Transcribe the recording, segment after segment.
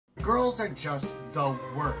Girls are just the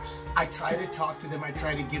worst. I try to talk to them, I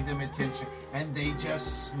try to give them attention, and they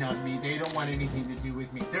just snub me. They don't want anything to do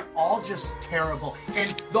with me. They're all just terrible,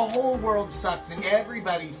 and the whole world sucks, and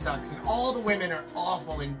everybody sucks, and all the women are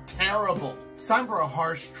awful and terrible. It's time for a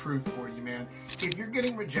harsh truth for you, man. If you're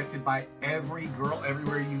getting rejected by every girl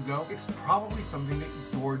everywhere you go, it's probably something that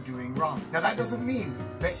you're doing wrong. Now, that doesn't mean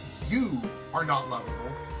that you are not lovable,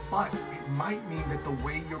 but it might mean that the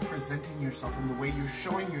way you're presenting yourself and the way you're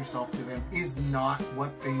showing yourself to them is not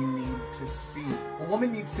what they need to see. A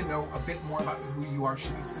woman needs to know a bit more about who you are. She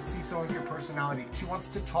needs to see some of your personality. She wants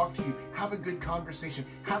to talk to you, have a good conversation,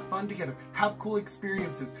 have fun together, have cool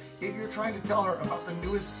experiences. If you're trying to tell her about the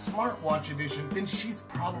newest smartwatch edition, then she's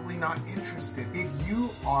probably not interested. If you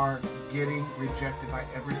are getting rejected by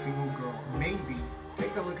every single girl, maybe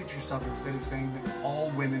take a look at yourself instead of saying that all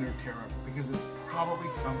women are terrible, because it's probably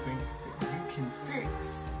something that you can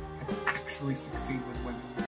fix and actually succeed with women.